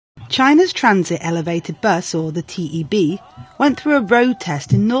China's Transit Elevated Bus, or the TEB, went through a road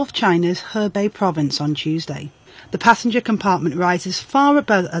test in North China's Hebei province on Tuesday. The passenger compartment rises far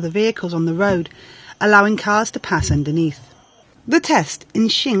above other vehicles on the road, allowing cars to pass underneath. The test in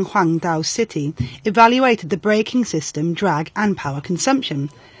Xinhuangdao City evaluated the braking system, drag and power consumption,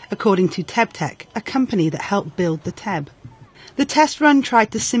 according to TEBTech, a company that helped build the TEB. The test run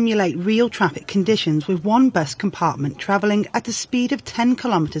tried to simulate real traffic conditions with one bus compartment travelling at a speed of 10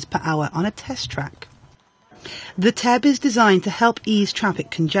 km per hour on a test track. The TEB is designed to help ease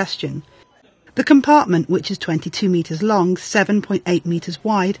traffic congestion. The compartment, which is 22 metres long, 7.8 metres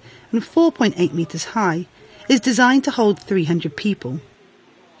wide and 4.8 metres high, is designed to hold 300 people.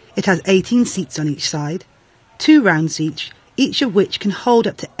 It has 18 seats on each side, 2 round seats, each of which can hold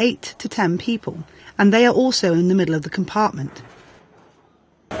up to 8 to 10 people, and they are also in the middle of the compartment.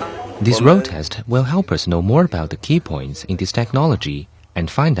 This road test will help us know more about the key points in this technology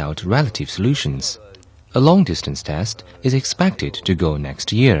and find out relative solutions. A long-distance test is expected to go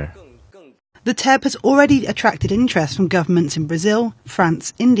next year. The TEB has already attracted interest from governments in Brazil,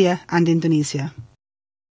 France, India and Indonesia.